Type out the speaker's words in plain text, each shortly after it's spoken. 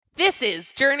This is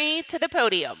Journey to the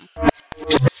Podium.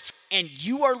 And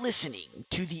you are listening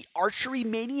to the Archery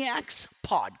Maniacs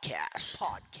podcast.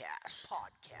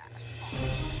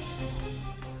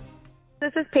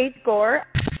 This is Paige Gore.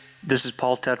 This is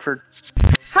Paul Tedford.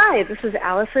 Hi, this is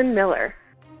Allison Miller.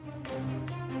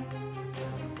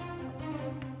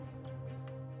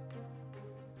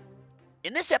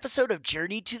 In this episode of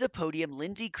Journey to the Podium,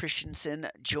 Lindsey Christensen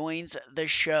joins the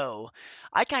show.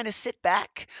 I kind of sit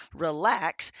back,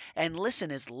 relax, and listen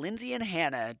as Lindsey and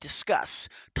Hannah discuss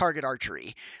target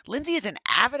archery. Lindsey is an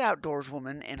avid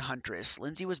outdoorswoman and huntress.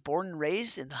 Lindsey was born and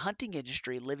raised in the hunting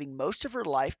industry, living most of her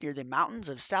life near the mountains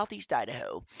of southeast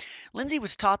Idaho. Lindsey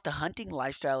was taught the hunting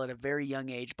lifestyle at a very young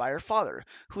age by her father,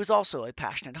 who is also a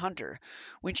passionate hunter.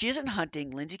 When she isn't hunting,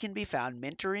 Lindsey can be found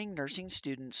mentoring nursing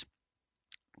students,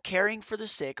 caring for the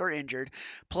sick or injured,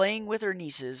 playing with her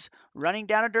nieces, running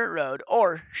down a dirt road,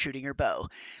 or shooting her bow.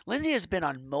 Lindsey has been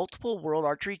on multiple world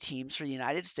archery teams for the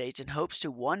United States and hopes to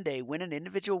one day win an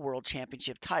individual world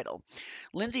championship title.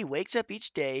 Lindsey wakes up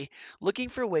each day looking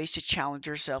for ways to challenge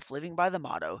herself, living by the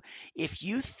motto, if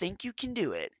you think you can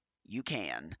do it, you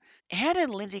can. Hannah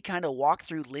and Lindsey kind of walked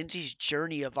through Lindsey's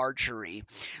journey of archery.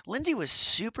 Lindsey was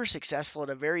super successful at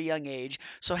a very young age,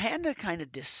 so Hannah kind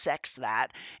of dissects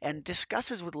that and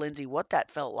discusses with Lindsey what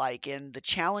that felt like and the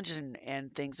challenges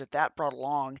and things that brought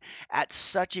along at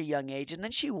such a young age. And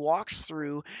then she walks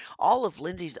through all of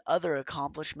Lindsey's other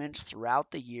accomplishments throughout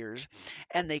the years,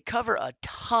 and they cover a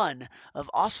ton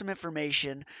of awesome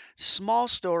information, small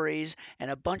stories, and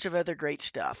a bunch of other great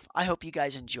stuff. I hope you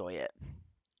guys enjoy it.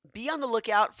 Be on the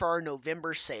lookout for our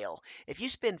November sale. If you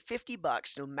spend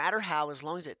 $50, no matter how, as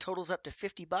long as it totals up to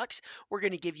 $50, we're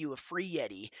going to give you a free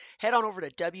Yeti. Head on over to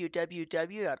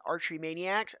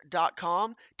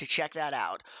www.archerymaniacs.com to check that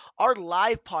out. Our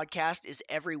live podcast is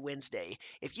every Wednesday.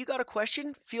 If you got a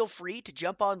question, feel free to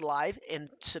jump on live and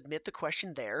submit the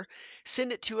question there.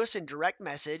 Send it to us in direct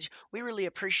message. We really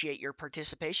appreciate your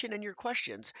participation and your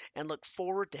questions and look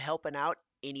forward to helping out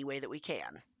any way that we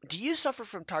can. Do you suffer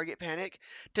from target panic?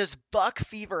 Does buck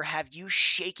fever have you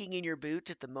shaking in your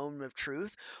boots at the moment of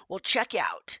truth? Well, check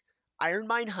out Iron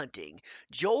Mine Hunting.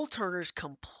 Joel Turner's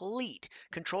complete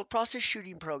controlled process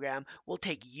shooting program will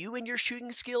take you and your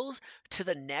shooting skills to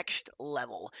the next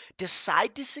level.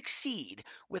 Decide to succeed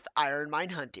with Iron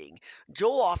Mine Hunting.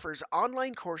 Joel offers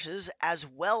online courses as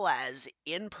well as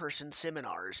in-person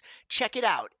seminars. Check it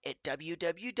out at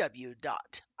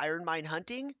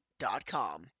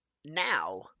www.ironminehunting.com.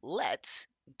 Now, let's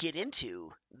get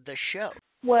into the show.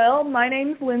 Well, my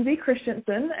name's Lindsey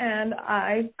Christensen, and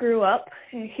I grew up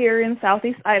here in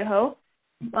southeast Idaho,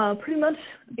 pretty much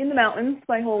in the mountains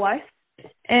my whole life.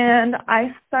 And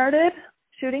I started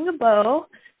shooting a bow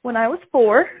when I was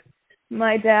 4.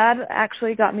 My dad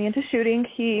actually got me into shooting.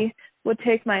 He would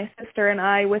take my sister and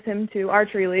I with him to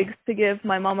archery leagues to give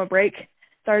my mom a break.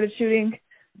 Started shooting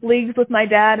leagues with my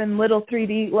dad and local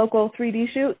 3D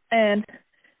shoots, and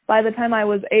by the time I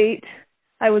was 8,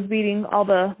 I was beating all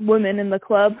the women in the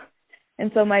club. And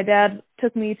so my dad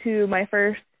took me to my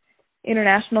first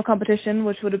international competition,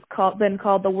 which would have been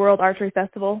called the World Archery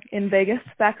Festival in Vegas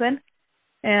back then.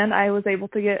 And I was able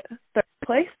to get 3rd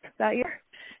place that year.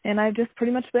 And I've just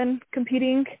pretty much been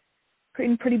competing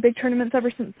in pretty big tournaments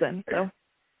ever since then. So,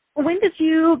 When did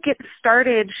you get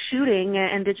started shooting,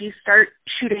 and did you start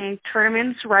shooting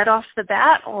tournaments right off the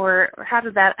bat, or how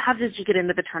did you get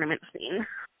into the tournament scene?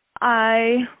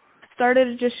 I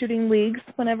started just shooting leagues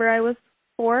whenever I was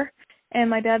 4, and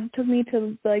my dad took me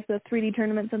to the 3D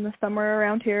tournaments in the summer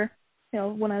around here,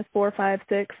 when I was 4, 5,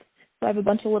 6. So I have a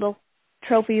bunch of little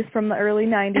trophies from the early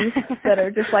 90s that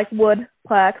are just like wood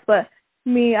plaques, but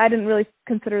I didn't really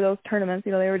consider those tournaments.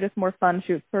 They were just more fun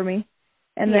shoots for me.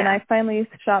 And then I finally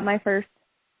shot my first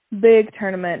big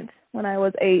tournament when I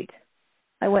was 8.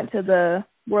 I went to the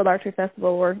World Archery Festival,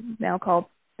 or now called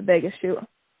the Vegas shoot.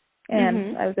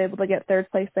 And I was able to get 3rd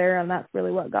place there, and that's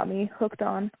really what got me hooked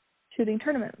on shooting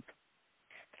tournaments.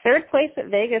 3rd place at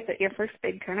Vegas at your first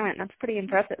big tournament. That's pretty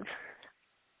impressive.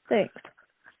 Thanks.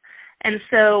 And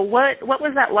so what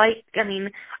was that like? I mean,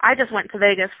 I just went to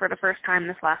Vegas for the first time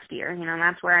this last year, and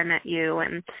that's where I met you.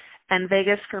 And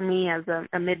Vegas for me as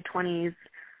a mid-20s,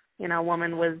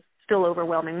 woman was still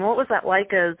overwhelming. What was that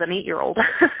like as an 8-year-old?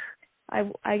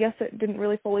 I guess it didn't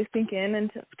really fully sink in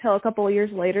until a couple of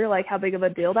years later, like how big of a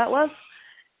deal that was.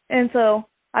 And so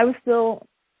I was still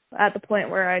at the point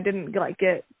where I didn't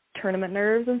get tournament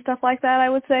nerves and stuff like that, I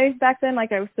would say back then.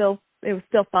 It was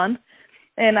still fun.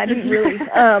 And I didn't really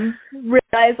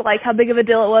realize how big of a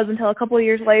deal it was until a couple of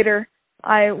years later.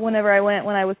 Whenever I went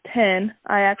when I was 10,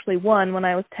 I actually won when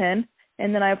I was 10.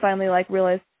 And then I finally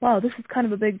realized, wow, this is kind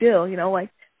of a big deal.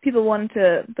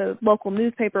 the local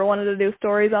newspaper wanted to do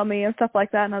stories on me and stuff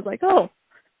like that, and I was like, oh,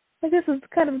 I guess it's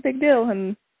kind of a big deal.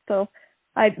 And so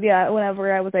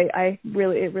whenever I was 8,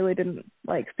 it really didn't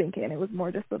like sink in. It was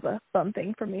more just of a fun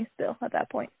thing for me still at that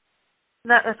point.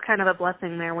 That's kind of a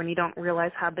blessing there when you don't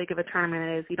realize how big of a tournament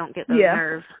it is. You don't get those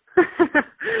nerves.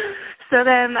 So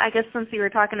then, I guess since you were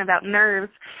talking about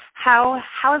nerves, how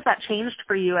has that changed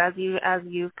for you as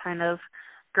you've kind of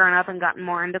grown up and gotten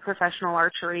more into professional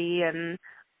archery and,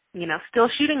 you know, still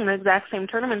shooting the exact same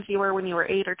tournaments you were when you were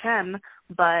 8 or 10,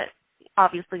 but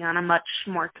obviously on a much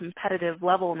more competitive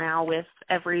level now with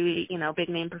every, you know, big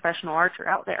name professional archer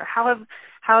out there. How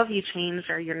have you changed,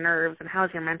 or your nerves, and how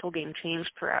has your mental game changed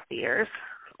throughout the years?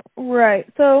 Right.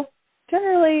 So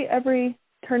generally every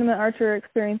tournament archer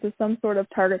experiences some sort of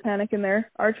target panic in their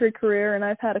archery career, and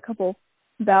I've had a couple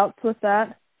bouts with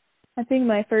that. I think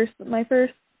my first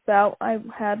bout I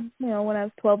had, you know, when I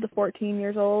was 12 to 14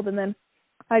 years old, and then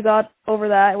I got over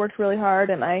that. I worked really hard,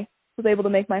 and I was able to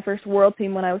make my first world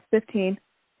team when I was 15.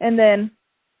 And then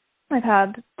I've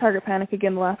had target panic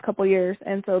again the last couple of years,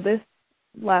 and so this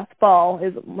last fall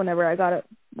is whenever I got it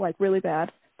like really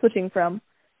bad, switching from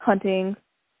hunting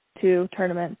to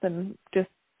tournaments, and just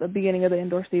the beginning of the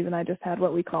indoor season I just had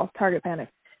what we call target panic,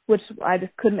 which I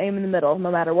just couldn't aim in the middle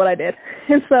no matter what I did.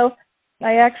 And so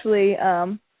I actually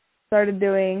started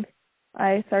going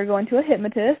to a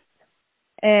hypnotist,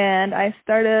 and I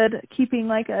started keeping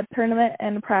like a tournament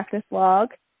and practice log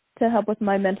to help with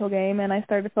my mental game, and I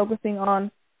started focusing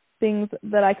on things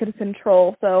that I could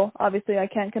control. So obviously I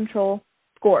can't control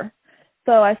score.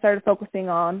 So I started focusing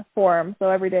on form. So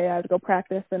every day I would go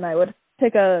practice, and I would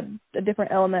pick a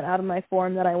different element out of my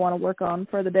form that I want to work on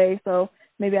for the day. So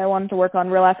maybe I wanted to work on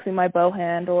relaxing my bow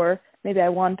hand, or maybe I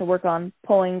wanted to work on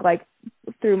pulling like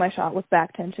through my shot with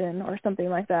back tension or something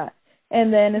like that.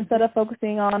 And then instead of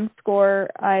focusing on score,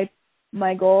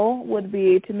 my goal would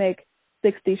be to make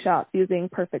 60 shots using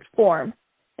perfect form.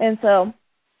 And so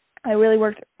I really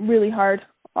worked really hard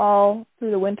all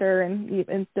through the winter,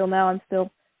 and still now I'm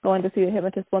still going to see a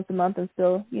hypnotist once a month, and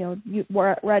still, you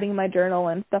know, writing my journal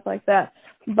and stuff like that.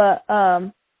 But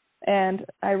and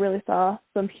I really saw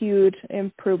some huge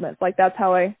improvements. Like that's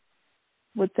how I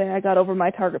would say I got over my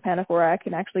target panic, where I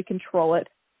can actually control it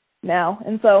now.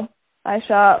 And so I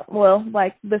shot, well,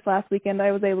 like this last weekend,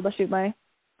 I was able to shoot my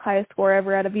highest score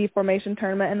ever at a V formation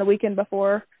tournament. And the weekend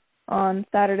before, on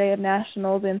Saturday at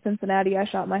Nationals in Cincinnati, I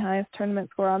shot my highest tournament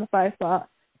score on the 5-slot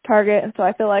target. And so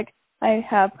I feel like I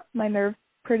have my nerves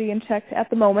pretty in check at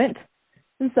the moment.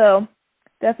 And so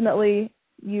definitely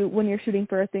when you're shooting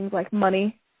for things like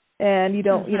money, and you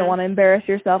don't want to embarrass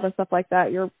yourself and stuff like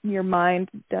that, your mind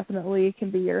definitely can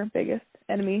be your biggest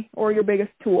enemy or your biggest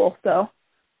tool. So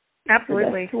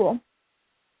absolutely. Tool.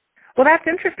 Well, that's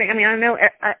interesting. I mean,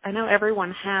 I know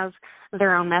everyone has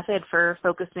their own method for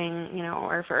focusing, you know,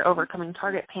 or for overcoming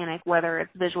target panic, whether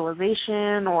it's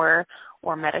visualization or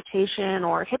meditation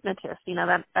or hypnotist. You know,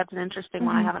 that's an interesting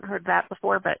one. I haven't heard that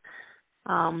before, but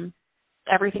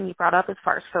everything you brought up as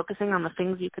far as focusing on the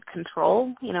things you could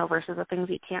control, you know, versus the things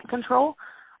you can't control,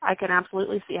 I can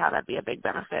absolutely see how that'd be a big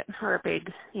benefit, or a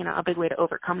big way to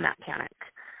overcome that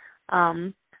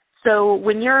panic. So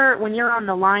when you're on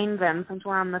the line, then, since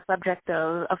we're on the subject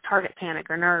of target panic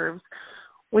or nerves,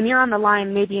 when you're on the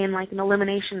line, maybe in like an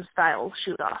elimination style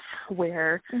shoot off,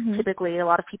 where typically a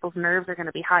lot of people's nerves are going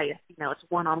to be highest, you know, it's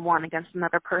one-on-one against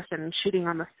another person shooting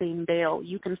on the same bale.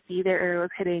 You can see their arrows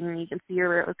hitting, and you can see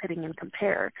your arrows hitting, and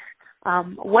compare.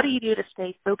 What do you do to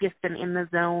stay focused and in the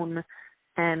zone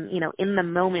and, you know, in the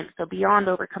moment? So beyond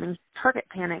overcoming target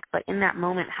panic, but in that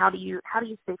moment, how do you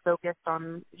stay focused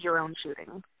on your own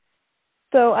shooting?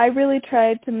 So I really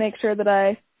tried to make sure that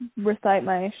I recite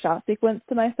my shot sequence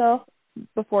to myself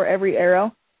before every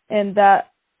arrow, and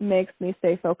that makes me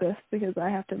stay focused, because I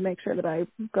have to make sure that I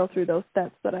go through those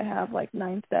steps that I have, like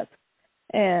 9 steps,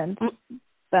 and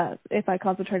that if I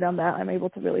concentrate on that, I'm able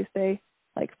to really stay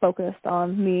like focused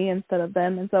on me instead of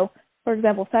them. And so, for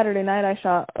example, Saturday night I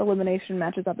shot elimination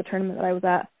matches at the tournament that I was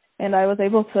at, and I was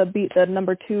able to beat the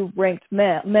number 2 ranked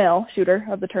male shooter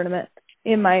of the tournament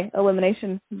in my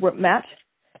elimination match.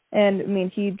 And I mean,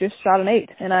 he just shot an 8,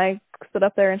 and I stood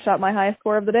up there and shot my highest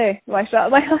score of the day. I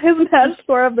shot my highest match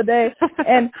score of the day,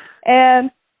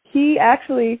 and he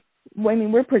actually, I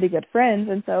mean, we're pretty good friends,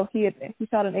 and so he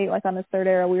shot an 8 like on his 3rd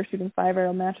arrow. We were shooting 5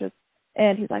 arrow matches,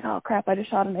 and he's like, "Oh crap, I just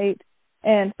shot an 8,"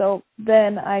 and so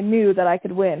then I knew that I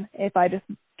could win if I just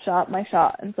shot my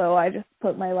shot, and so I just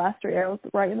put my last 3 arrows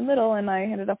right in the middle, and I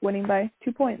ended up winning by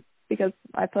 2 points because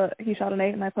he shot an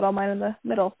 8 and I put all mine in the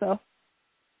middle. So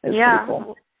it's pretty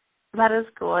cool. That is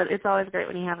cool. It's always great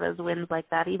when you have those wins like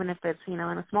that, even if it's, you know,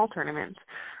 in a small tournament.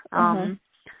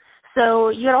 So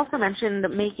you had also mentioned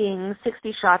making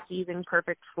 60 shots using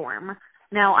perfect form.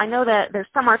 Now, I know that there's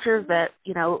some archers that,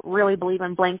 really believe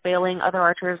in blank bailing, other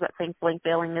archers that think blank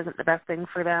bailing isn't the best thing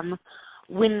for them.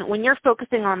 When you're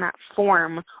focusing on that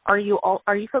form, are you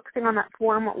focusing on that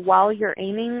form while you're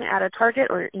aiming at a target,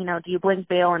 or do you blank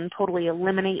bail and totally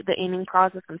eliminate the aiming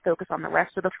process and focus on the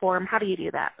rest of the form? How do you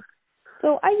do that?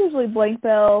 So I usually blank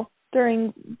bail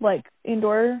during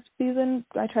indoor season.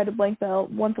 I try to blank bail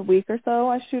once a week or so.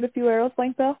 I shoot a few arrows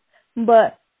blank bail,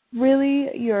 but really,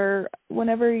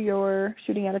 whenever you're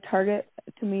shooting at a target,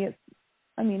 to me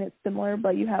it's similar,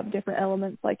 but you have different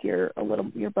elements, like your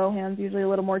bow hand's usually a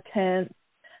little more tense,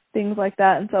 things like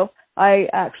that. And so I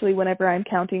actually, whenever I'm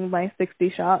counting my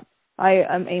 60 shots,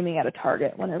 I'm aiming at a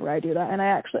target whenever I do that. And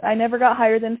I never got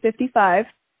higher than 55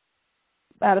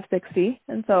 out of 60.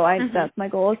 And so that's my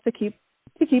goal, is to keep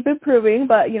improving.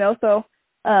 But,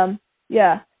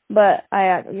 but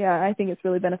I think it's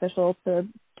really beneficial to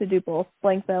do both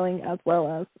blank bailing as well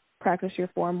as practice your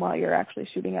form while you're actually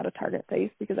shooting at a target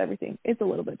face, because everything is a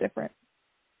little bit different.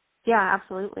 Yeah,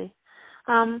 absolutely.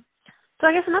 So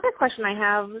I guess another question I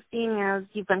have, seeing as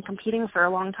you've been competing for a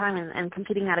long time and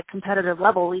competing at a competitive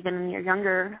level, even in your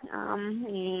younger,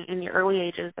 in your early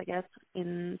ages, I guess,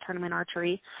 in tournament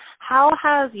archery, how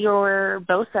has your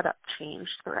bow setup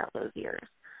changed throughout those years?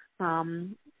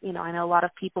 I know a lot of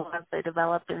people, as they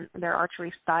develop in their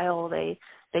archery style, they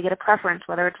get a preference,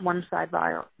 whether it's one side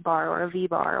bar or a V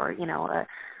bar, or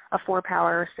a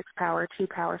 4-power, 6-power,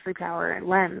 2-power, 3-power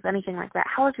lens, anything like that.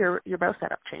 How has your bow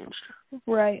setup changed?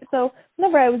 Right. So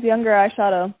whenever I was younger, I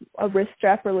shot a wrist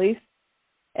strap release,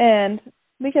 and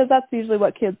because that's usually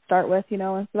what kids start with,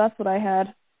 and so that's what I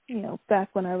had, back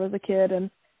when I was a kid. And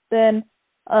then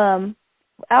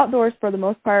outdoors, for the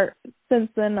most part, since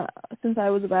I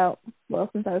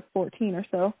was 14 or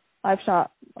so, I've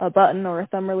shot a button or a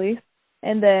thumb release,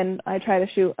 and then I try to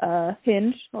shoot a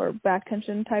hinge or back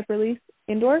tension type release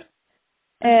indoors.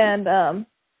 And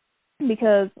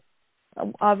because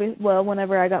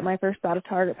whenever I got my first bout of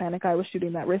target panic, I was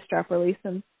shooting that wrist strap release,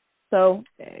 and so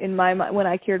in my mind, when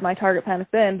I cured my target panic,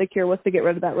 then the cure was to get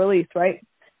rid of that release, right?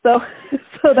 So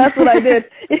that's what I did.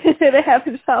 And I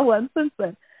haven't shot one since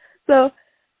then. So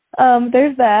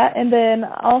there's that. And then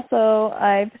also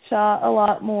I've shot a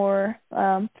lot more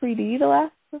 3D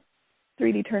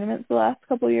tournaments the last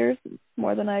couple of years,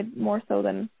 more so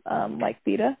than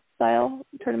theta style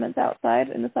tournaments outside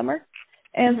in the summer.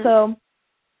 And so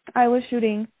I was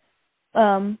shooting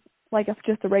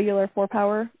just a regular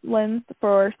 4-power lens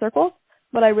for circles,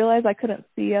 but I realized I couldn't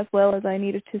see as well as I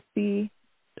needed to see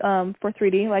for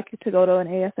 3D, to go to an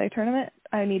ASA tournament.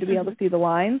 I need to be able to see the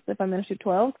lines if I'm going to shoot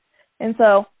 12. And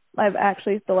so I've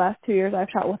actually, the last 2 years, I've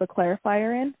shot with a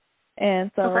clarifier in,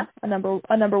 and so a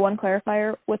number one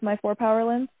clarifier with my 4-power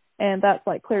lens, and that's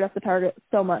cleared up the target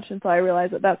so much. And so I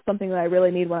realized that that's something that I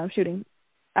really need when I'm shooting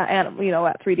at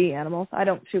 3D animals. I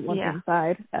don't shoot one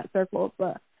inside at circles,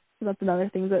 but that's another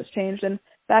thing that's changed. And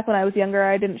back when I was younger,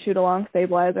 I didn't shoot a long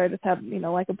stabilizer. I just had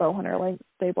a bow hunter length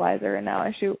stabilizer, and now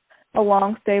I shoot a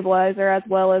long stabilizer as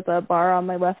well as a bar on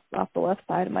off the left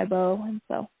side of my bow. And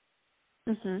so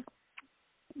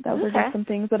those are just some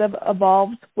things that have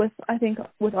evolved with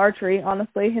archery,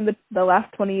 honestly, in the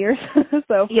last 20 years.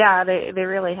 So yeah, they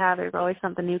really have. There's always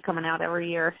something new coming out every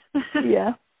year.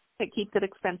 Yeah. It keeps it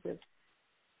expensive.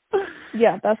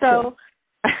 Yeah, that's so.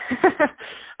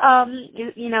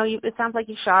 It sounds like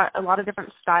you shot a lot of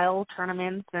different style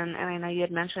tournaments, and I know you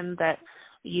had mentioned that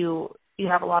you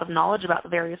have a lot of knowledge about the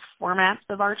various formats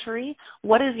of archery.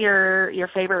 What is your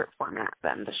favorite format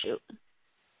then to shoot?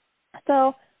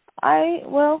 So I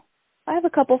have a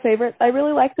couple favorites. I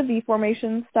really like the V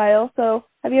formation style. So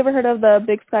have you ever heard of the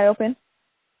Big Sky Open?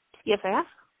 Yes, I have.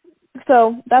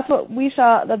 So that's what we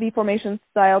shot, the V formation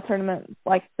style tournament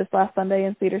this last Sunday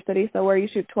in Cedar City. So where you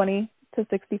shoot 20 to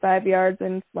 65 yards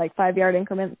in 5-yard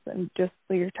increments, and just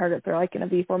so your targets are in a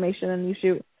V formation, and you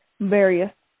shoot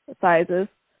various sizes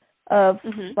of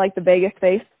the Vegas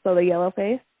face, so the yellow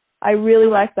face. I really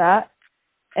like that.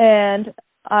 And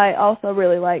I also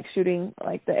really like shooting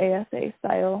the ASA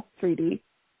style 3D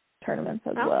tournaments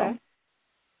as well.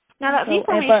 Now that V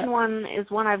formation one is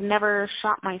one I've never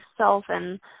shot myself,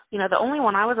 and the only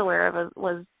one I was aware of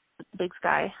was Big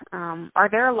Sky. Are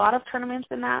there a lot of tournaments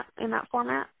in that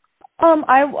format?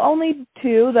 I've only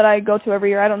 2 that I go to every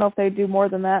year. I don't know if they do more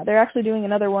than that. They're actually doing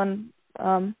another one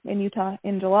in Utah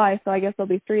in July, so I guess there'll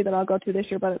be 3 that I'll go to this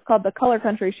year. But it's called the Color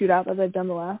Country Shootout that they've done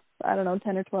the last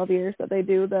 10 or 12 years, that they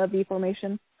do the V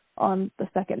formation on the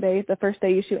second day. The first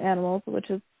day you shoot animals, which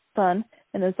is fun,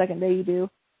 and then the second day you do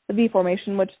the V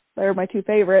formation, which are my 2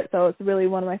 favorites, so it's really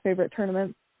one of my favorite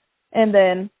tournaments. And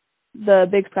then the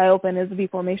Big Sky Open is V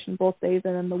formation both days,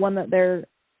 and then the one that they're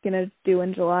gonna do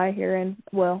in July here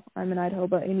I'm in Idaho,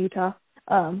 but in Utah,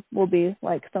 will be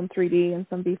like some 3D and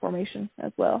some V formation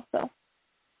as well. So.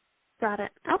 Got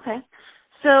it. Okay.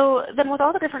 So then with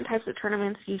all the different types of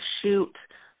tournaments you shoot,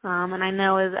 and I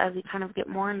know as you kind of get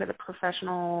more into the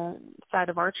professional side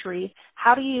of archery,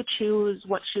 how do you choose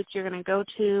what shoots you're going to go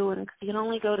to? And 'cause you can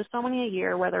only go to so many a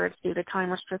year, whether it's due to time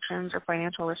restrictions or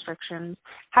financial restrictions.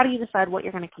 How do you decide what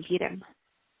you're going to compete in?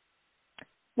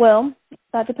 Well,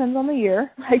 that depends on the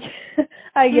year,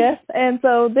 I guess. And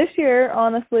so this year,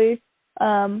 honestly,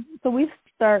 so we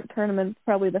start tournaments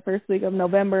probably the first week of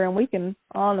November, and we can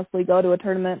honestly go to a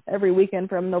tournament every weekend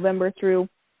from November through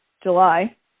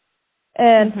July.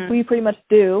 And we pretty much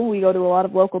do. We go to a lot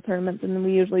of local tournaments, and then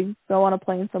we usually go on a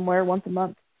plane somewhere once a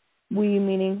month. We,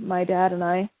 meaning my dad and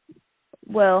I.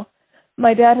 Well,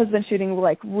 my dad has been shooting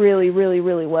like really, really,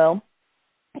 really well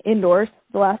indoors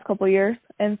the last couple of years.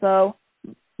 And so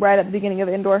right at the beginning of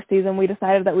indoor season, we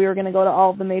decided that we were going to go to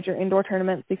all of the major indoor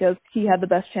tournaments because he had the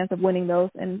best chance of winning those.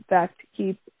 In fact,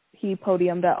 he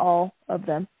podiumed at all of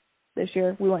them this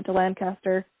year. We went to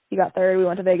Lancaster. He got third. We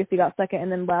went to Vegas. He got second. And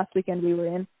then last weekend we were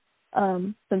in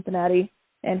Cincinnati,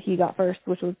 and he got first,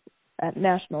 which was at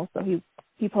Nationals. So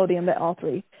he podiumed at all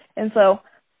three. And so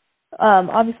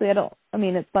obviously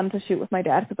it's fun to shoot with my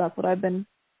dad because that's what I've been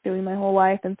doing my whole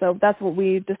life. And so that's what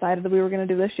we decided that we were going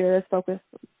to do this year, is focus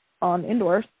on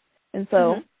indoors. And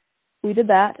so we did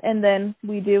that. And then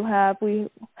we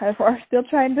are still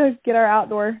trying to get our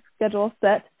outdoor schedule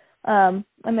set. I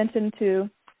mentioned to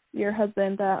your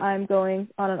husband that I'm going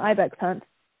on an ibex hunt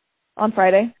on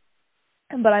Friday,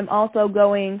 but I'm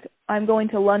going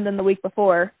to London the week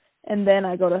before, and then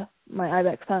I go to my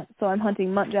ibex hunt. So I'm hunting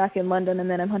muntjac in London, and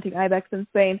then I'm hunting ibex in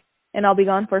Spain, and I'll be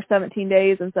gone for 17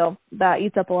 days, and so that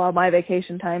eats up a lot of my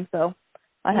vacation time. So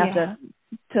I have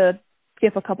to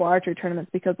skip a couple archery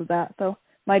tournaments because of that. So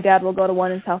my dad will go to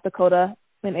one in South Dakota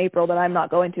in April that I'm not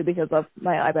going to because of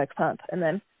my ibex hunt, and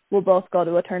then we'll both go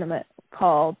to a tournament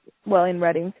in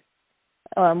Reading,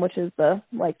 which is the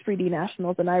 3D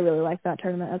Nationals, and I really like that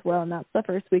tournament as well, and that's the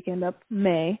first weekend of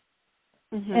May.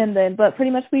 And then, but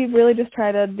pretty much we really just try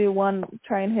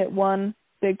and hit one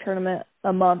big tournament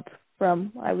a month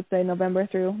from, I would say, November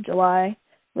through July.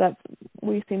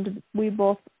 We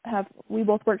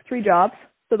both work 3 jobs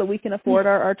so that we can afford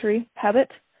our archery habit.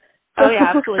 Oh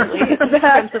yeah, absolutely. It's an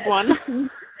expensive one.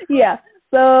 Yeah.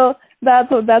 So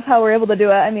that's how we're able to do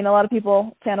it. I mean, a lot of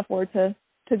people can't afford to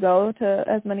go to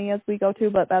as many as we go to,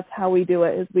 but that's how we do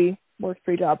it, is we work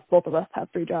 3 jobs. Both of us have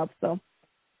 3 jobs. So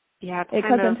yeah, it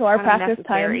cuts into our practice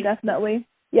necessary. time, definitely.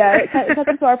 Yeah, it cuts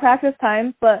into our practice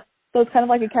time, but so it's kind of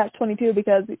like a catch-22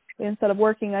 because instead of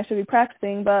working, I should be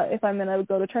practicing, but if I'm going to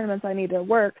go to tournaments, I need to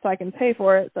work so I can pay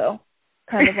for it. So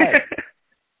kind of like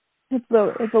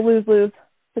it's a lose-lose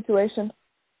situation.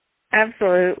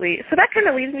 Absolutely. So that kind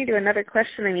of leads me to another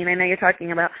question. I mean, I know you're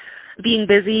talking about being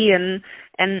busy, and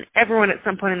everyone at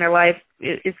some point in their life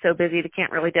is so busy they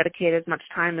can't really dedicate as much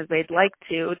time as they'd like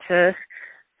to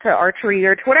archery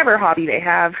or to whatever hobby they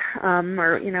have,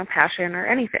 or, passion or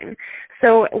anything.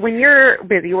 So when you're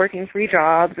busy working 3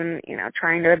 jobs and,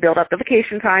 trying to build up the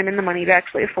vacation time and the money to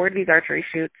actually afford these archery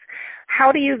shoots,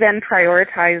 how do you then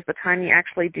prioritize the time you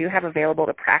actually do have available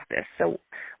to practice? So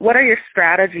what are your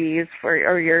strategies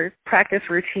or your practice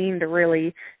routine to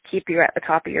really keep you at the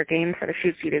top of your game for the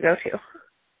shoots you do go to?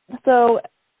 So,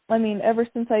 ever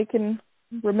since I can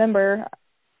remember,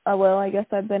 I guess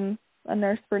I've been a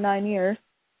nurse for 9 years.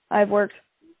 I've worked,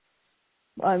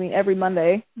 every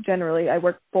Monday, generally. I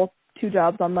work both 2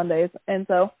 jobs on Mondays, and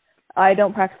so I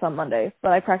don't practice on Mondays,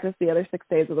 but I practice the other 6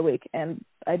 days of the week, and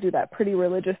I do that pretty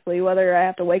religiously, whether I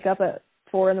have to wake up at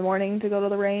 4 in the morning to go to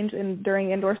the range and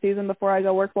during indoor season before I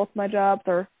go work both my jobs,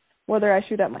 or whether I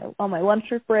shoot on my lunch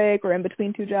break or in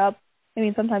between 2 jobs.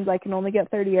 Sometimes I can only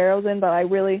get 30 arrows in, but I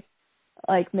really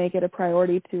make it a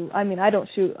priority to, I don't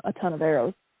shoot a ton of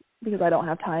arrows because I don't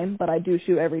have time, but I do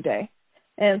shoot every day.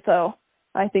 And so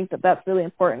I think that that's really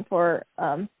important for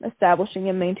establishing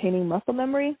and maintaining muscle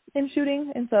memory in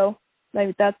shooting. And so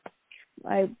I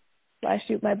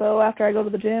shoot my bow after I go to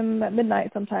the gym at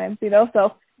midnight sometimes,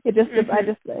 so it just,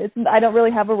 I don't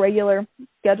really have a regular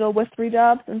schedule with 3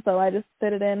 jobs. And so I just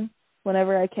fit it in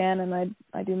whenever I can. And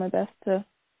I do my best to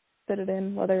fit it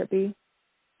in, whether it be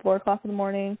 4 o'clock in the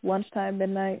morning, lunchtime,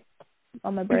 midnight,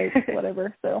 on my break,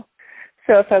 whatever. So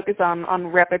a focus on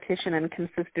repetition and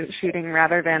consistent shooting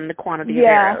rather than the quantity of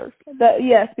arrows.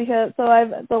 Yes, because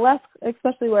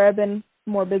especially where I've been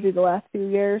more busy the last few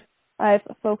years, I've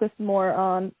focused more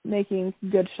on making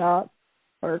good shots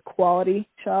or quality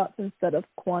shots instead of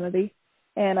quantity.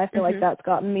 And I feel like that's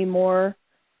gotten me more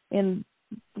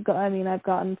I've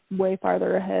gotten way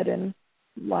farther ahead in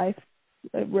life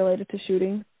related to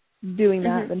shooting, doing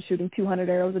that than shooting 200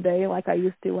 arrows a day like I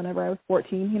used to whenever I was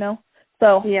 14,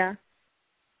 So yeah.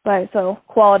 Right, so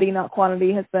quality, not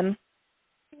quantity, has been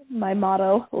my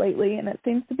motto lately, and it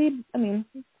seems to be,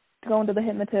 going to the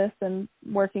hypnotist and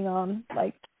working on,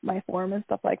 like, my form and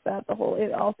stuff like that,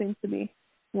 it all seems to be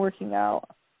working out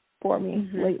for me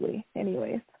lately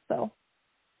anyways, so.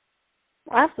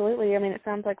 Absolutely. It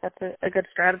sounds like that's a good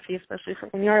strategy, especially for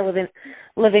when you are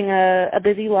living a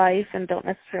busy life and don't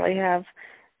necessarily have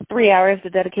 3 hours to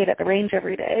dedicate at the range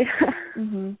every day.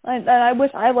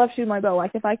 I love shooting my bow.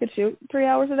 Like, if I could shoot 3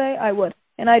 hours a day, I would.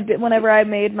 And I did, whenever I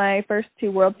made my first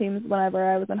 2 world teams whenever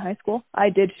I was in high school, I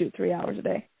did shoot 3 hours a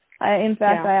day. I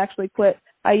actually quit.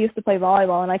 I used to play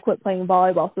volleyball, and I quit playing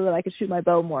volleyball so that I could shoot my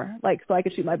bow more, so I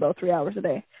could shoot my bow 3 hours a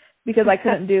day, because I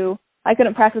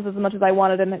couldn't practice as much as I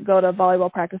wanted and go to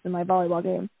volleyball practice in my volleyball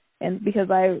game. And because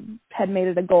I had made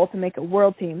it a goal to make it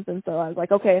world teams, and so I was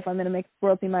like, okay, if I'm going to make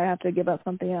world team, I have to give up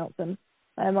something else. And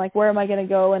I'm like, where am I going to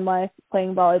go in life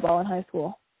playing volleyball in high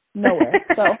school? Nowhere.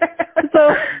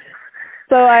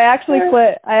 So I actually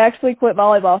quit. I actually quit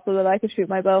volleyball so that I could shoot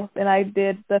my bow. And I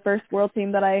did the first world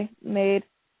team that I made.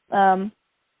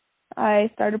 I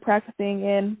started practicing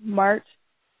in March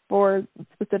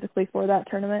specifically for that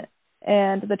tournament,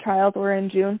 and the trials were in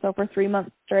June. So for 3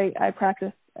 months straight, I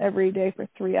practiced every day for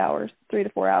 3 to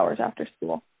 4 hours after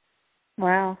school.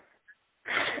 Wow.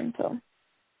 And so.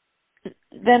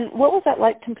 Then what was that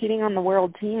like competing on the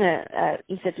world team at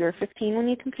you said you were 15 when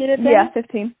you competed then? Yeah,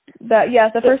 15.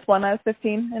 The first one I was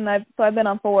 15, and I've been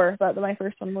on 4, but my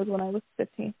first one was when I was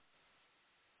 15.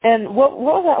 And what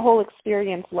was that whole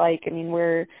experience like? I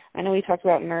know we talked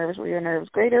about nerves. Were your nerves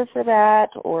greater for that,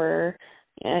 or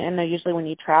I know usually when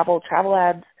you travel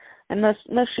adds, and most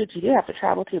shoots you do have to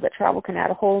travel to, but travel can add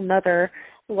a whole nother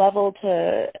level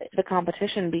to the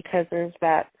competition, because there's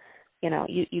that,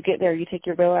 you get there, you take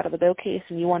your bow out of the bow case,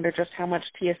 and you wonder just how much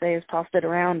TSA has tossed it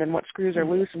around and what screws are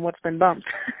loose and what's been bumped.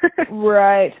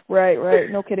 Right.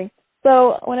 No kidding.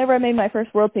 So whenever I made my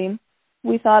first world team,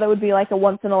 we thought it would be like a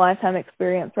once-in-a-lifetime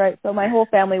experience, right? So my whole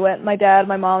family went. My dad,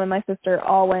 my mom, and my sister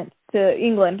all went to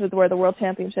England, where the world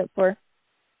championships were.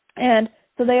 And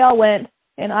so they all went,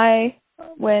 and I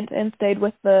went and stayed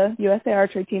with the USA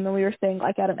archery team, and we were staying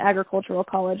like at an agricultural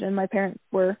college, and my parents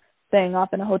were staying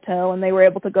off in a hotel, and they were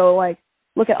able to go like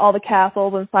look at all the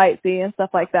castles and sightsee and stuff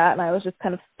like that, and I was just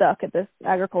kind of stuck at this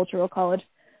agricultural college.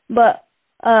 But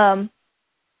that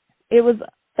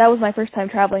was my first time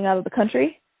traveling out of the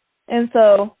country, and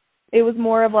so it was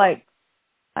more of like,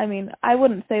 I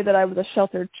wouldn't say that I was a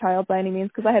sheltered child by any means,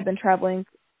 because I had been traveling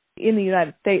in the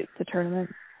United States to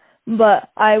tournaments, but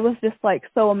I was just like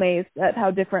so amazed at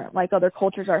how different like other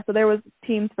cultures are. So there was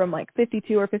teams from like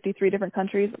 52 or 53 different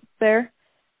countries there.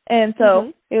 And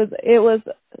so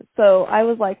so I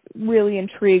was like really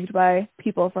intrigued by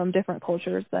people from different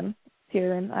cultures than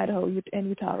here in Idaho and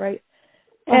Utah, right?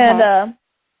 And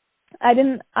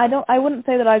I wouldn't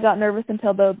say that I got nervous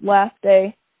until the last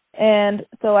day. And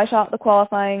so I shot the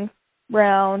qualifying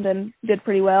round and did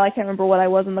pretty well. I can't remember what I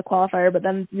was in the qualifier, but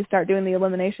then you start doing the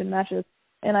elimination matches,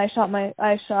 and I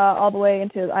shot all the way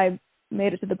until I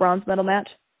made it to the bronze medal match.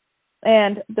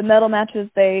 And the medal matches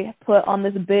they put on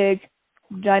this big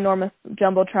ginormous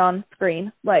jumbotron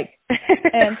screen,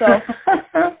 and so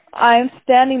I'm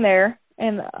standing there,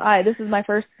 and this is my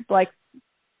first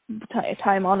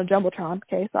time on a jumbotron.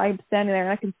 Okay, so I'm standing there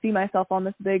and I can see myself on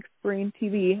this big screen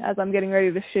TV as I'm getting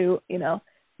ready to shoot.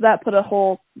 That put a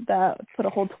whole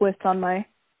twist on my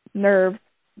nerves.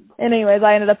 And anyways,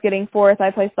 I ended up getting 4th.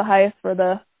 I placed the highest for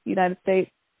the United States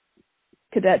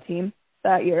cadet team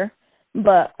that year.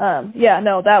 But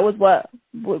that was what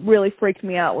really freaked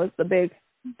me out, was the big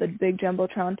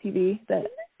jumbotron TV that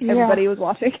everybody was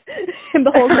watching, and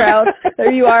the whole crowd.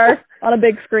 There you are on a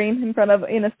big screen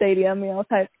in a stadium,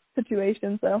 type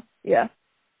situation. So yeah.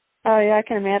 Oh yeah, I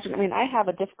can imagine. I have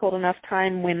a difficult enough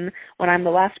time when I'm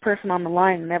the last person on the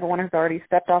line and everyone has already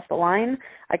stepped off the line.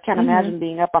 I can't imagine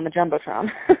being up on the jumbotron.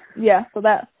 Yeah, so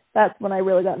that's when I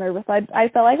really got nervous. I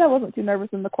felt like I wasn't too nervous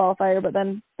in the qualifier, but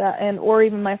then or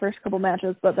even my first couple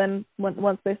matches. But then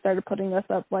once they started putting us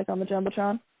up on the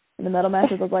jumbotron in the medal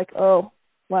matches, I was like, oh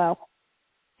wow,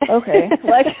 okay,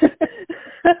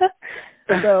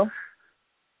 so.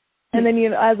 And then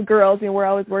as girls, we're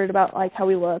always worried about how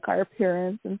we look, our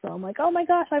appearance, and so I'm like, oh my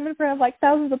gosh, I'm in front of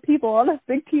thousands of people on this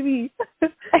big TV.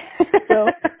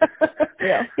 So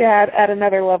yeah, add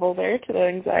another level there to the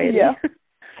anxiety. Yeah.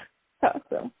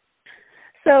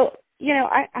 So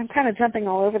I'm kind of jumping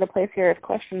all over the place here with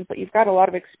questions, but you've got a lot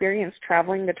of experience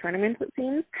traveling to tournaments, it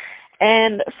seems.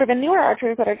 And for the newer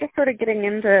archers that are just sort of getting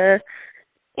into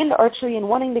archery and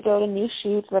wanting to go to new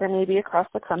shoots that are maybe across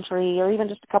the country or even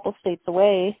just a couple states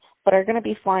away, but are going to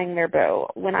be flying their bow.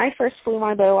 When I first flew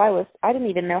my bow, I didn't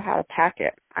even know how to pack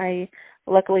it.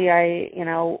 Luckily I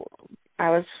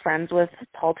was friends with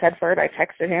Paul Tedford. I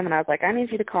texted him and I was like, I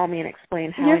need you to call me and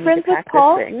explain how I need to pack this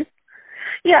thing.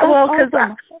 Yeah, well, because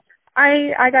awesome.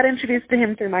 I got introduced to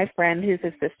him through my friend who's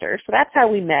his sister. So that's how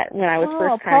we met when I was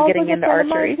first kind of getting into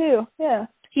archery. Too. Yeah.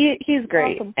 He's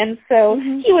great. Awesome. And so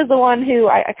he was the one who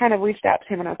I kind of reached out to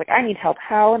him and I was like, I need help.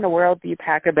 How in the world do you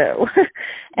pack a bow?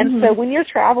 And so when you're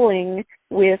traveling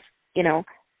with,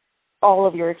 all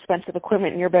of your expensive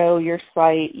equipment in your bow, your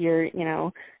sight, your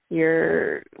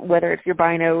whether it's your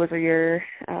binos or your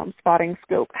spotting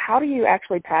scope, how do you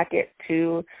actually pack it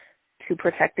to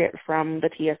protect it from the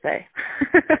TSA?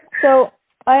 So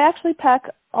I actually pack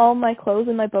all my clothes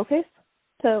in my bow case.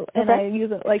 And I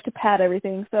use it to pad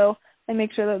everything. So I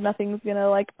make sure that nothing's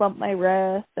gonna bump my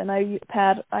wrist, and I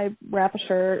wrap a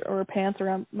shirt or pants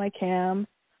around my cam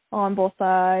on both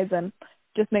sides, and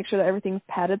just make sure that everything's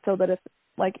padded so that if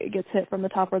it gets hit from the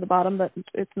top or the bottom, that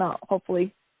it's not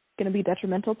hopefully going to be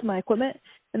detrimental to my equipment.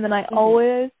 And then I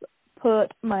always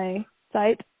put my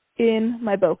sight in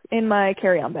my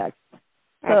carry-on bag.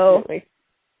 So Absolutely.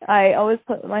 I always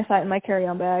put my sight in my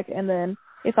carry-on bag, and then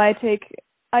if I take,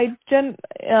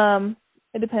 it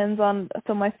depends on,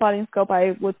 so my spotting scope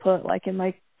I would put in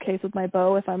my case with my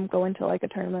bow if I'm going to a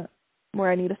tournament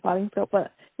where I need a spotting scope,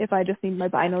 but if I just need my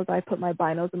binos, I put my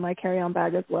binos in my carry-on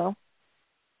bag as well.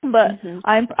 But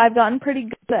I've gotten pretty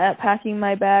good at packing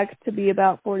my bag to be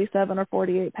about 47 or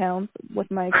 48 pounds with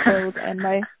my clothes and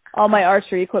all my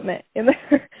archery equipment in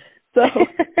there. So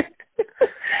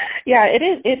yeah, it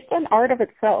is. It's an art of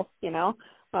itself, It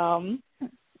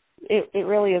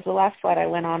really is. The last flight I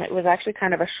went on, it was actually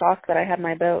kind of a shock that I had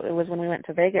my boat. It was when we went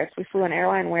to Vegas. We flew an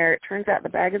airline where it turns out the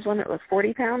baggage limit was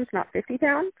 40 pounds, not 50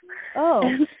 pounds. Oh,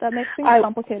 that makes things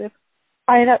complicated.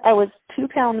 I was 2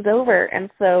 pounds over,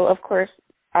 and so, of course,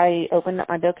 I opened up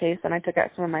my bill case and I took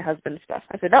out some of my husband's stuff.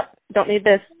 I said, "Nope, don't need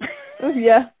this."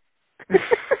 Yeah.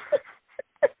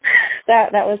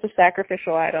 that was a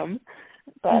sacrificial item.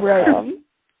 But, right.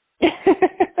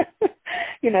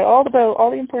 all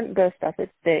the important bow stuff, it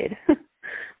stayed.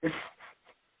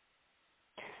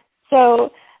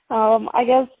 So, I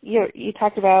guess you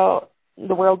talked about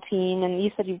the world team, and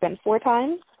you said you've been 4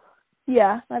 times?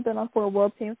 Yeah, I've been on 4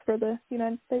 world teams for the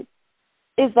United States.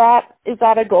 Is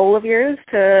that a goal of yours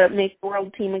to make the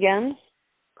world team again?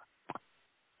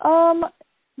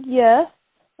 Yes,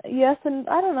 and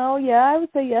I don't know. Yeah, I would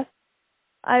say yes.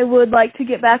 I would like to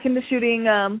get back into shooting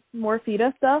more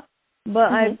FTA stuff,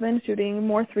 but I've been shooting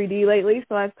more 3D lately,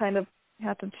 so I've kind of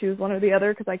have to choose one or the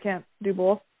other because I can't do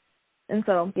both. And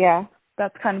so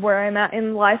that's kind of where I'm at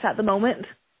in life at the moment.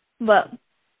 But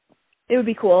it would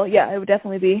be cool. Yeah, it would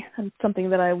definitely be something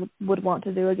that I would want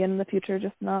to do again in the future,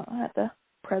 just not at the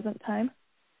present time.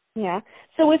 Yeah.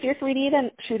 So with your 3D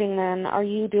shooting, are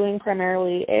you doing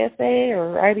primarily ASA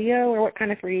or IBO, or what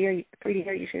kind of 3D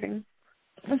are you shooting?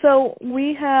 So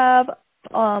we have,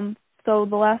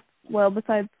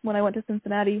 besides when I went to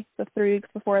Cincinnati the 3 weeks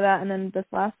before that, and then this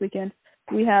last weekend,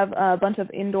 we have a bunch of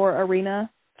indoor arena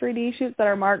 3D shoots that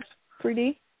are marked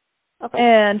 3D. Okay.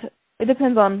 And it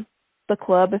depends on the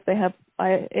club if they have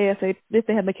ASA, if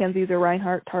they have Mackenzie's or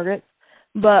Reinhardt targets.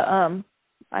 But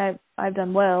I've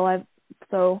done well.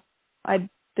 So I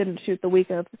didn't shoot the week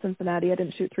of Cincinnati. I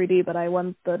didn't shoot 3D, but I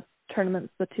won the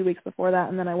tournaments the 2 weeks before that,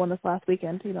 and then I won this last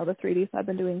weekend, the 3D. So I've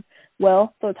been doing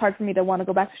well. So it's hard for me to want to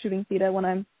go back to shooting FTA when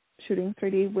I'm shooting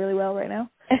 3D really well right now.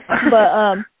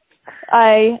 But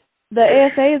the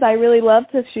ASAs, I really love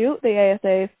to shoot the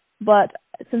ASAs, but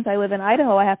since I live in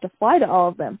Idaho, I have to fly to all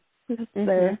of them because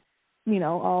they're,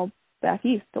 all back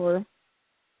east. So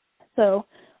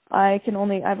I've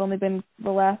only been the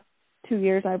last 2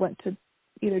 years, I went to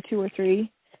either 2 or 3,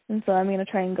 and so I'm going to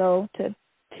try and go to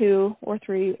 2 or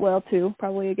 3, 2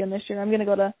 probably again this year. I'm going to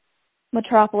go to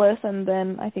Metropolis and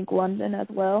then I think London as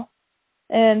well.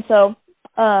 And so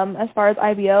as far as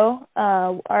IBO,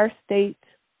 our state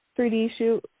 3D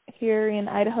shoot here in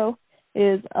Idaho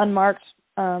is unmarked,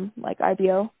 like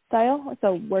IBO style,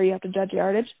 so where you have to judge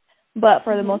yardage. But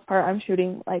for the most part, I'm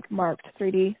shooting like marked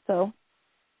 3D. So,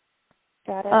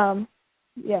 got it.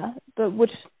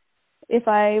 Which if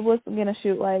I was gonna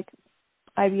shoot like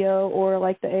IBO or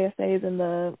like the ASAs in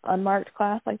the unmarked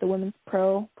class, like the women's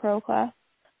pro class,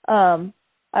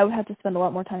 I would have to spend a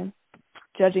lot more time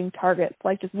judging targets,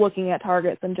 like just looking at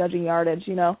targets and judging yardage,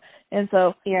 And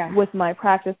so with my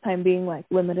practice time being like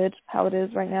limited, how it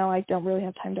is right now, I don't really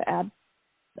have time to add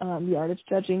yardage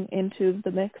judging into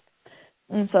the mix.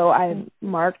 And so I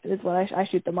marked is what I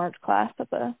shoot the marked class at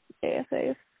the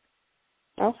ASAs.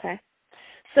 Okay.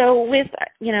 So with,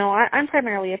 I'm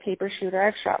primarily a paper shooter.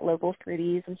 I've shot local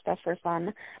 3Ds and stuff for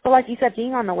fun. But like you said,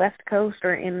 being on the West Coast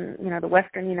or in, the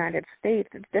Western United States,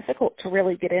 it's difficult to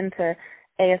really get into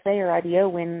ASA or IDO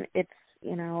when it's,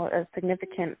 a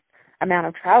significant amount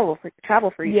of travel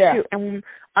for you to shoot. And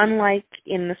unlike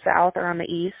in the South or on the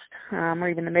East or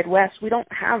even the Midwest, we don't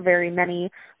have very many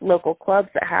local clubs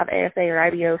that have ASA or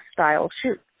IDO style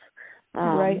shoots.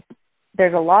 Right.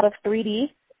 There's a lot of 3D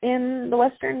in the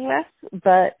Western U.S.,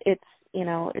 but it's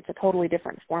a totally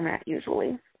different format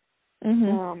usually.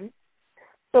 Mm-hmm.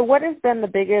 So what has been the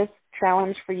biggest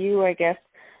challenge for you, I guess,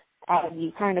 as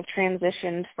you kind of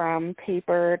transitioned from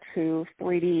paper to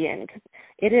 3D? And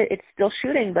it's still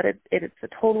shooting, but it's a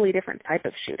totally different type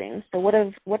of shooting. So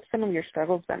what's some of your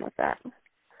struggles been with that?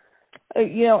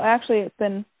 Actually it's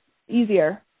been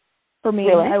easier for me,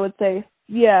 really? I would say.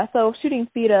 Yeah, so shooting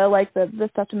FTA, like the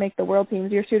stuff to make the world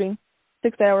teams, you're shooting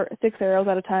 6 arrows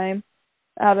at a time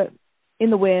in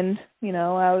the wind,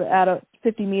 out at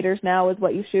 50 meters now is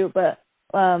what you shoot. But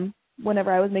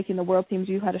whenever I was making the world teams,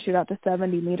 you had to shoot out to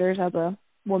 70 meters as a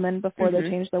woman before they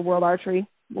changed the world archery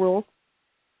rules.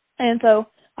 And so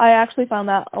I actually found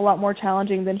that a lot more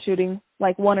challenging than shooting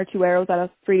like 1 or 2 arrows at a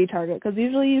 3D target, because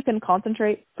usually you can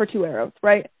concentrate for 2 arrows,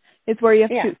 right? It's where you have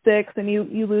to shoot 6 and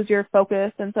you lose your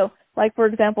focus. And so, like, for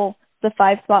example, the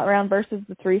 5-spot round versus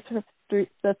the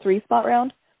 3-spot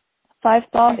round.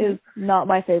 5-spot is not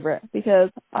my favorite because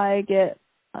I get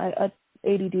a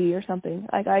ADD or something.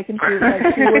 Like, I can shoot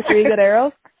like 2 or 3 good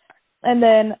arrows, and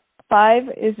then 5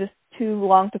 is just too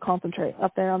long to concentrate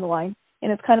up there on the line.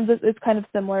 And it's kind of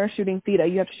similar shooting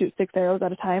FTA. You have to shoot 6 arrows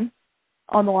at a time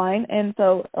on the line, and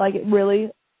so like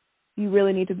you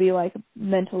really need to be like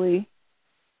mentally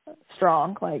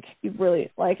strong. Like you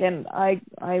really like, and I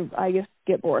just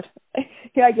get bored.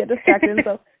 I get distracted.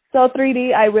 So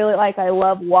 3D, I really like. I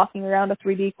love walking around a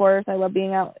 3D course. I love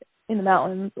being out in the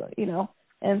mountains,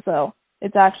 and so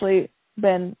it's actually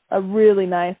been a really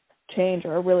nice change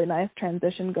or a really nice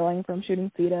transition going from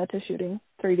shooting FTA to shooting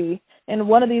 3D. And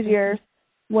one of these years,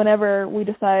 whenever we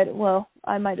decide, well,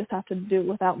 I might just have to do it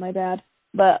without my dad,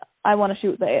 but I want to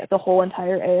shoot the whole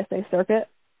entire ASA circuit.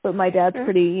 But my dad's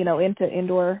pretty, into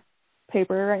indoor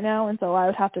paper right now, and so I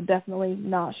would have to definitely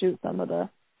not shoot some of the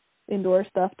indoor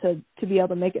stuff to be able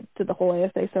to make it to the whole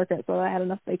ASA circuit, so I had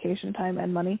enough vacation time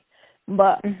and money.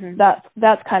 But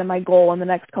that's kind of my goal in the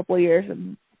next couple of years.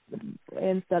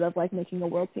 Instead of like making a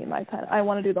world team, I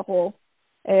want to do the whole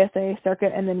ASA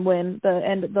circuit, and then when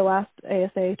the last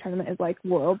ASA tournament is like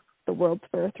the Worlds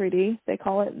for 3D, they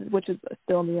call it, which is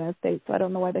still in the United States, so I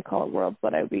don't know why they call it Worlds,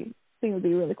 but I think it would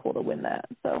be really cool to win that.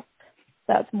 So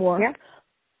that's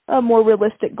a more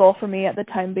realistic goal for me at the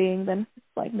time being than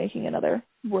like making another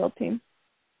world team.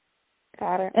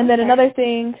 Got it. And then another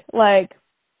thing, like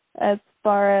as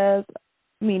far as,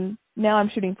 now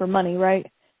I'm shooting for money, right?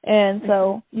 And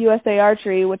so USA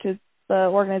Archery, which is the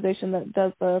organization that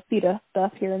does the FTA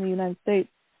stuff here in the United States,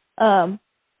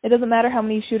 it doesn't matter how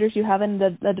many shooters you have in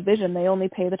the division, they only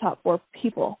pay the top 4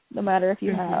 people, no matter if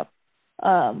you have,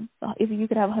 if you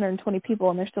could have 120 people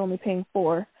and they're still only paying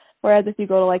 4. Whereas if you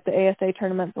go to like the ASA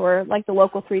tournaments or like the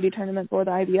local 3D tournaments or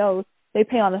the IBOs, they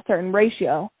pay on a certain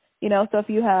ratio, so if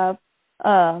you have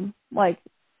like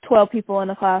 12 people in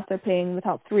a class, they're paying the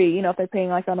top 3, if they're paying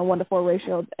like on a 1-to-4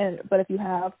 ratio, but if you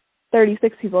have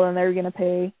 36 people, then they're going to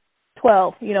pay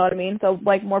 12, you know what I mean? So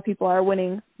like more people are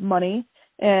winning money,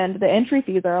 and the entry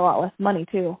fees are a lot less money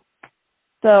too.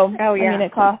 So,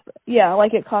 it costs,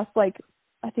 like,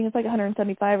 I think it's like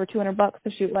 $175 or $200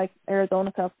 to shoot like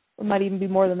Arizona Cup. It might even be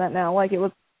more than that now. Like it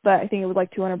was, but I think it was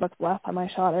like $200 last time I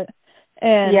shot it.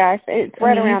 And it's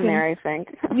right around there, I think.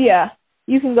 Yeah,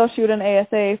 you can go shoot an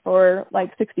ASA for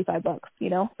like $65,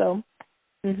 so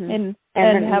and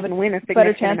have a win a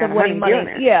better chance of winning money.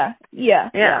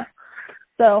 Yeah.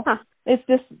 So it's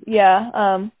just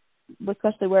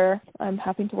especially where I'm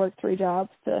having to work 3 jobs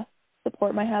to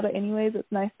support my habit. Anyways,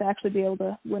 it's nice to actually be able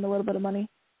to win a little bit of money,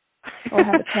 or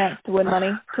have a chance to win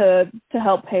money to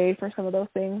help pay for some of those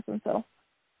things, and so.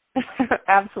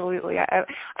 Absolutely,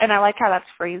 and I like how that's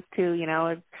phrased too.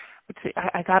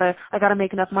 I gotta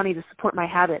make enough money to support my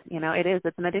habit.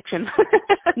 It's an addiction.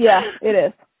 Yeah, it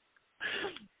is.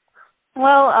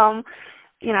 Well,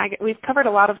 we've covered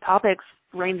a lot of topics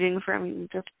ranging from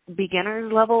just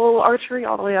beginners level archery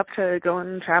all the way up to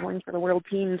traveling for the world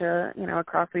team to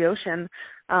across the ocean.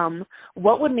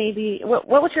 What would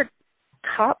your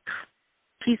top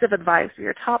piece of advice or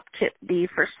your top tip be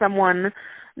for someone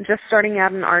just starting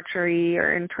out in archery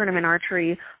or in tournament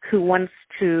archery who wants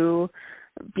to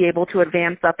be able to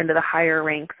advance up into the higher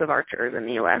ranks of archers in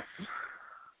the U.S.?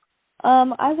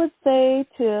 I would say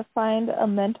to find a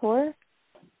mentor,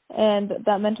 and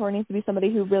that mentor needs to be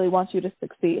somebody who really wants you to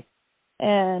succeed.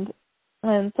 And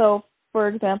so, for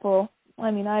example,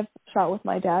 I mean, I've shot with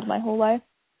my dad my whole life,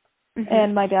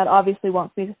 and my dad obviously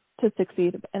wants me to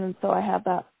succeed, and so I have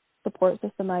that support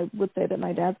system. I would say that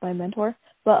my dad's my mentor,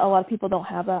 but a lot of people don't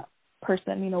have that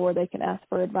person, you know, where they can ask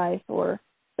for advice, or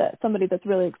that somebody that's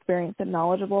really experienced and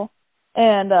knowledgeable.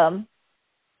 And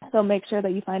so make sure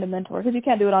that you find a mentor, because you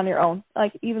can't do it on your own.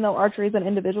 Like, even though archery is an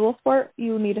individual sport,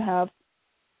 you need to have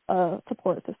a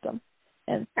support system,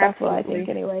 and that's what I think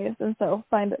anyways. And so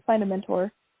find a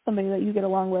mentor, somebody that you get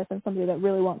along with, and somebody that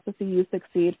really wants to see you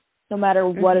succeed, no matter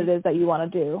what it is that you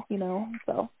want to do, you know.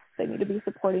 So they need to be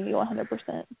supporting you 100%.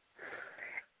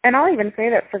 And I'll even say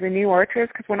that for the new archers,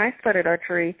 because when I started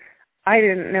archery, I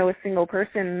didn't know a single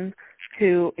person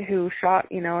who shot,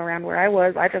 you know, around where I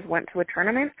was. I just went to a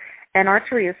tournament, and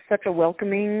archery is such a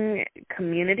welcoming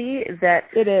community that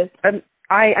it is.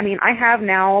 I mean, I have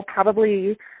now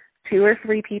probably 2 or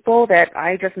 3 people that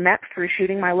I just met through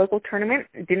shooting my local tournament.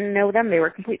 Didn't know them. They were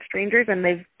complete strangers, and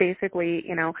they've basically,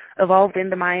 you know, evolved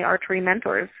into my archery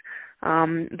mentors.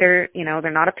 They're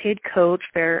not a paid coach.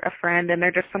 They're a friend, and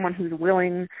they're just someone who's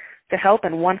willing to help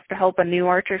and wants to help a new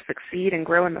archer succeed and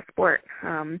grow in the sport.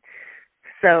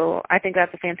 So I think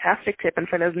that's a fantastic tip. And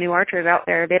for those new archers out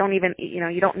there, they don't even, you know,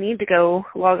 you don't need to go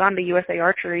log on to USA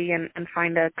Archery and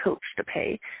find a coach to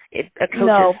pay. A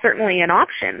coach is certainly an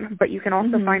option, but you can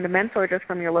also find a mentor just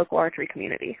from your local archery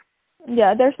community.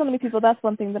 Yeah, there's so many people. That's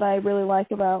one thing that I really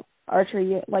like about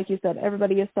archery. Like you said,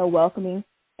 everybody is so welcoming.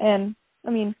 And,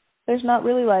 I mean, there's not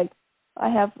really like, I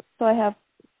have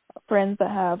friends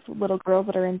that have little girls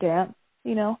that are in dance,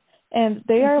 you know, and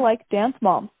they are like dance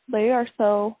moms. They are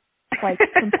so like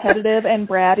competitive and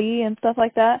bratty and stuff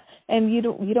like that, and you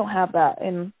don't have that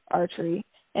in archery,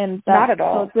 and that's, not at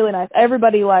all. So it's really nice.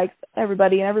 Everybody likes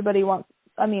everybody, and everybody wants.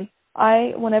 I mean,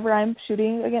 whenever I'm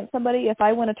shooting against somebody, if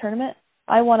I win a tournament,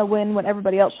 I want to win when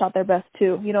everybody else shot their best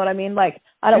too. You know what I mean? Like,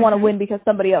 I don't want to win because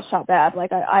somebody else shot bad.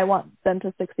 Like, I want them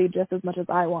to succeed just as much as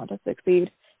I want to succeed.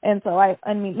 And so I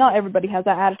mean, not everybody has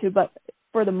that attitude, but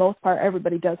for the most part,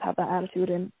 everybody does have that attitude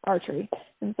in archery.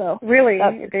 And so really,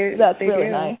 that's they really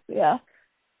do. nice. Yeah.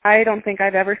 I don't think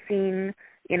I've ever seen,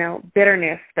 you know,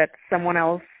 bitterness that someone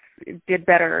else did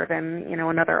better than, you know,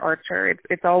 another archer.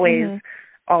 It's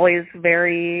always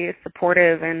very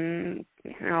supportive, and,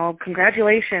 you know,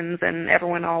 congratulations, and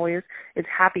everyone always is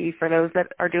happy for those that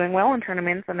are doing well in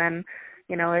tournaments. And then,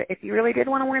 you know, if you really did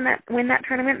want to win that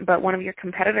tournament, but one of your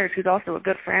competitors who's also a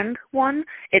good friend won,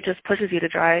 it just pushes you to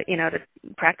try, you know, to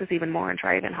practice even more and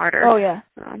try even harder. Oh, yeah.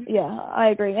 Yeah, I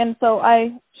agree. And so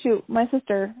my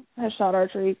sister has shot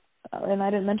archery, and I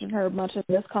didn't mention her much in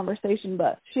this conversation,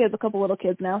 but she has a couple little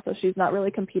kids now, so she's not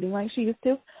really competing like she used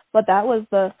to. But that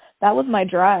was my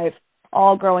drive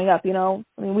all growing up, you know.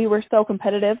 I mean, we were so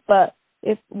competitive, but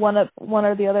if one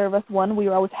or the other of us won, we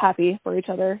were always happy for each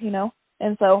other, you know.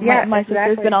 And so my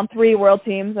sister's been on 3 world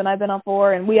teams, and I've been on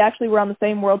 4, and we actually were on the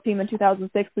same world team in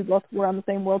 2006. We both were on the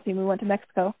same world team. We went to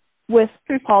Mexico with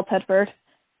Paul Tedford,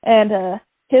 and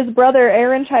his brother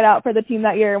Aaron tried out for the team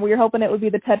that year, and we were hoping it would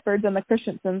be the Tedfords and the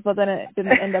Christensens, but then it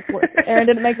didn't end up working. Aaron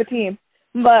didn't make the team.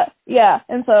 But, yeah,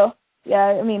 and so,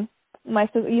 yeah, I mean,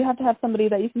 you have to have somebody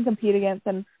that you can compete against,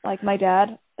 and like my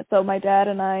dad. So my dad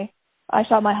and I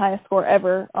shot my highest score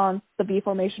ever on the B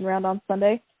formation round on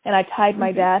Sunday, and I tied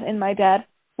my dad, and my dad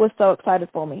was so excited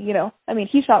for me, you know. I mean,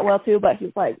 he shot well too, but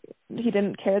he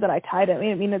didn't care that I tied him.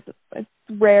 I mean, it's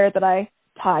rare that I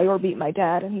tie or beat my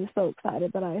dad, and he was so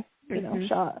excited that I, you know,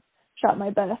 shot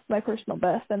my best, my personal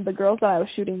best. And the girls that I was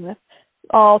shooting with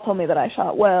all told me that I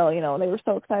shot well, you know. They were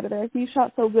so excited. They're like, you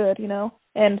shot so good, you know.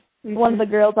 And one of the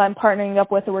girls I'm partnering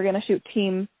up with, we're going to shoot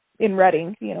team in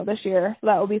Reading, you know, this year. So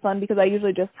that will be fun, because I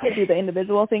usually just do the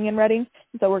individual thing in Reading.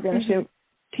 So we're going to shoot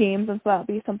teams, and so that'll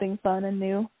be something fun and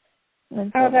new.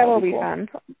 And so that will be cool. fun.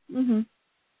 Mm-hmm.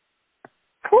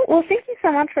 Cool. Well, thank you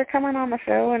so much for coming on the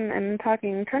show and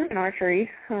talking tournament archery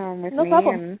with no me.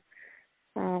 Problem.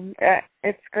 And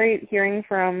it's great hearing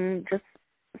from just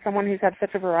someone who's had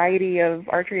such a variety of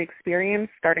archery experience,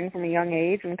 starting from a young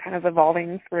age and kind of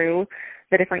evolving through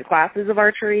the different classes of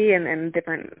archery and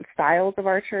different styles of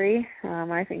archery.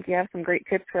 I think you have some great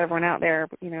tips for everyone out there,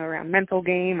 you know, around mental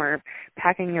game or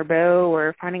packing your bow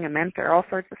or finding a mentor, all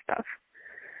sorts of stuff.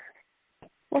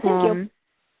 Well, thank you.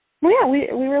 Well,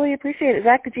 yeah, we really appreciate it.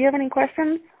 Zach, did you have any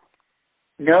questions?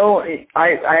 No,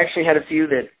 I actually had a few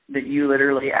that you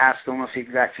literally asked almost the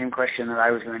exact same question that I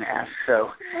was going to ask. So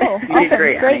you did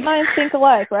great. Great minds think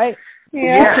alike, right?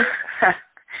 Yeah.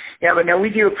 Yeah, but no, we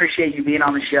do appreciate you being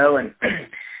on the show, and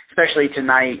especially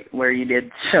tonight where you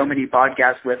did so many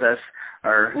podcasts with us.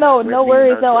 No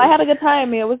worries. No, I had a good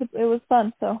time. It was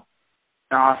fun. So.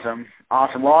 Awesome.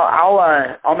 Well,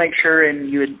 I'll make sure, and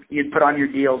you'd put on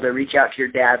your deal to reach out to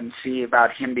your dad and see about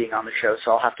him being on the show.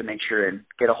 So I'll have to make sure and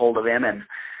get a hold of him and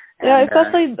yeah,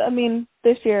 especially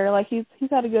this year, like he's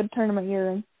had a good tournament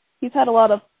year, and he's had a lot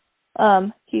of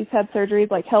he's had surgeries,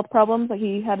 like health problems. Like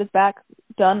he had his back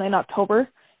done in October.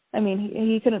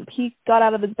 He got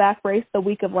out of his back brace the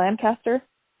week of Lancaster.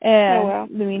 And, oh,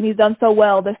 wow. He's done so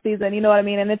well this season, you know what I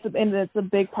mean? And it's a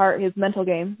big part, his mental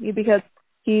game, because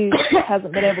he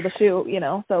hasn't been able to shoot,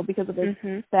 so because of his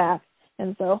back.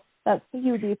 And so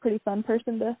he would be a pretty fun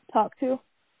person to talk to.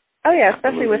 Oh, yeah,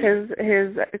 especially with his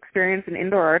experience in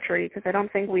indoor archery, because I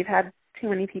don't think we've had too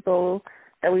many people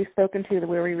that we've spoken to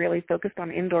where we really focused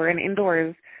on indoor, and indoor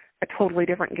is a totally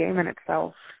different game in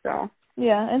itself. So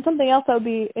yeah, and something else that would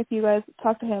be, if you guys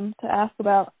talk to him, to ask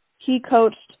about, he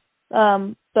coached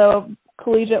the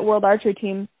collegiate world archery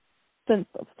team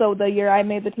so the year I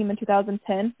made the team in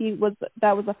 2010,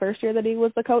 that was the first year that he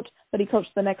was the coach, but he coached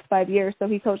the next 5 years. So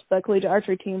he coached the collegiate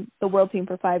archery team, the world team,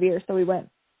 for 5 years. So we went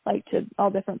to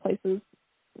all different places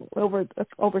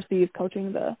overseas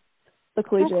coaching the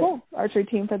collegiate archery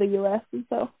team for the U.S. And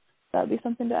so that would be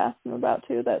something to ask him about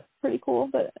too. That's pretty cool.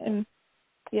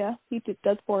 He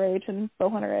does 4-H and bow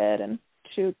hunter ed and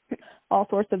shoots all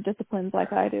sorts of disciplines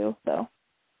like I do. So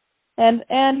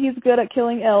and he's good at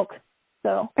killing elk.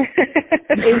 So 18,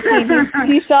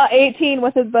 he shot 18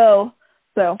 with his bow.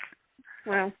 So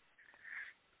wow.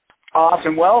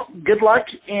 Awesome. Well, good luck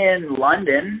in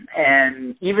London,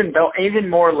 and even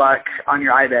more luck on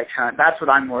your ibex hunt. That's what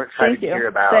I'm more excited to hear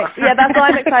about. Thanks. Yeah, that's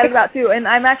what I'm excited about too. And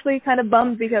I'm actually kind of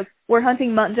bummed because we're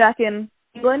hunting muntjac in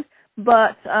England,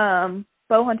 but bow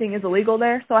hunting is illegal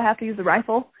there, so I have to use a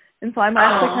rifle, and so I'm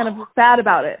actually kind of sad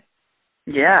about it.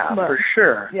 Yeah, for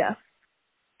sure. Yeah.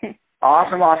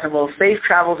 Awesome. Well, safe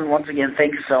travels, and once again,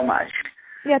 thank you so much.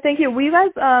 Yeah, thank you. Will you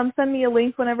guys send me a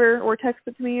link whenever, or text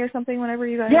it to me or something whenever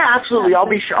you guys? Yeah, absolutely. I'll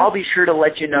be sure to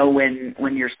let you know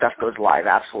when your stuff goes live.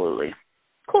 Absolutely.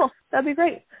 Cool. That'd be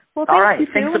great. Well, all right.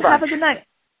 Thanks a bunch. Have a good night.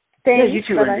 Thanks. Yeah, you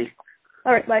too, Bye-bye. Lindsey.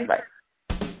 All right. Bye. Bye.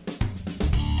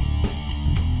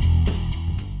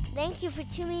 Thank you for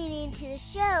tuning into the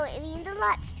show. It means a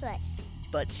lot to us.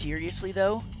 But seriously,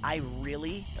 though, I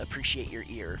really appreciate your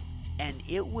ear. And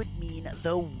it would mean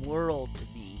the world to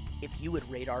me if you would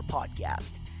rate our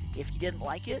podcast. If you didn't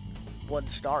like it,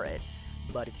 1-star it.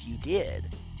 But if you did,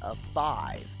 a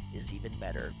 5 is even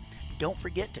better. Don't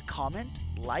forget to comment,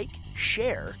 like,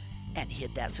 share, and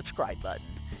hit that subscribe button.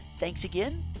 Thanks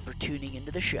again for tuning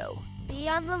into the show. Be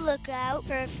on the lookout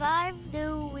for 5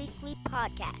 new weekly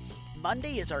podcasts.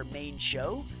 Monday is our main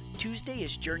show. Tuesday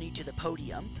is Journey to the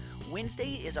Podium.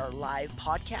 Wednesday is our live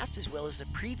podcast, as well as the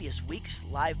previous week's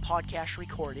live podcast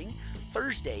recording.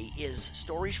 Thursday is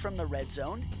Stories from the Red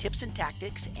Zone, Tips and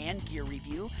Tactics, and Gear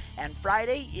Review. And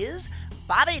Friday is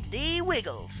Body D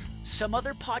Wiggles. Some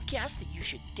other podcasts that you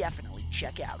should definitely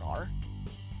check out are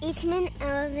Eastman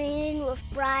Elevated with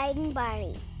Bride and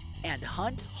Barney. And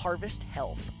Hunt Harvest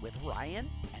Health with Ryan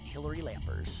and Hillary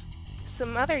Lampers.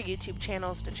 Some other YouTube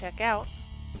channels to check out: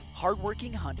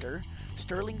 Hardworking Hunter,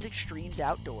 Sterling's Extremes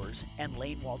Outdoors, and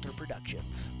Lane Walter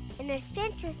Productions. And a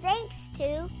special thanks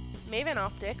to Maven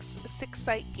Optics, Six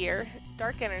Sight Gear,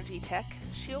 Dark Energy Tech,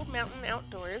 Shield Mountain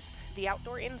Outdoors, The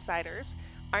Outdoor Insiders,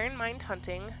 Iron Mind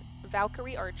Hunting,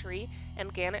 Valkyrie Archery,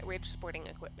 and Gannett Ridge Sporting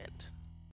Equipment.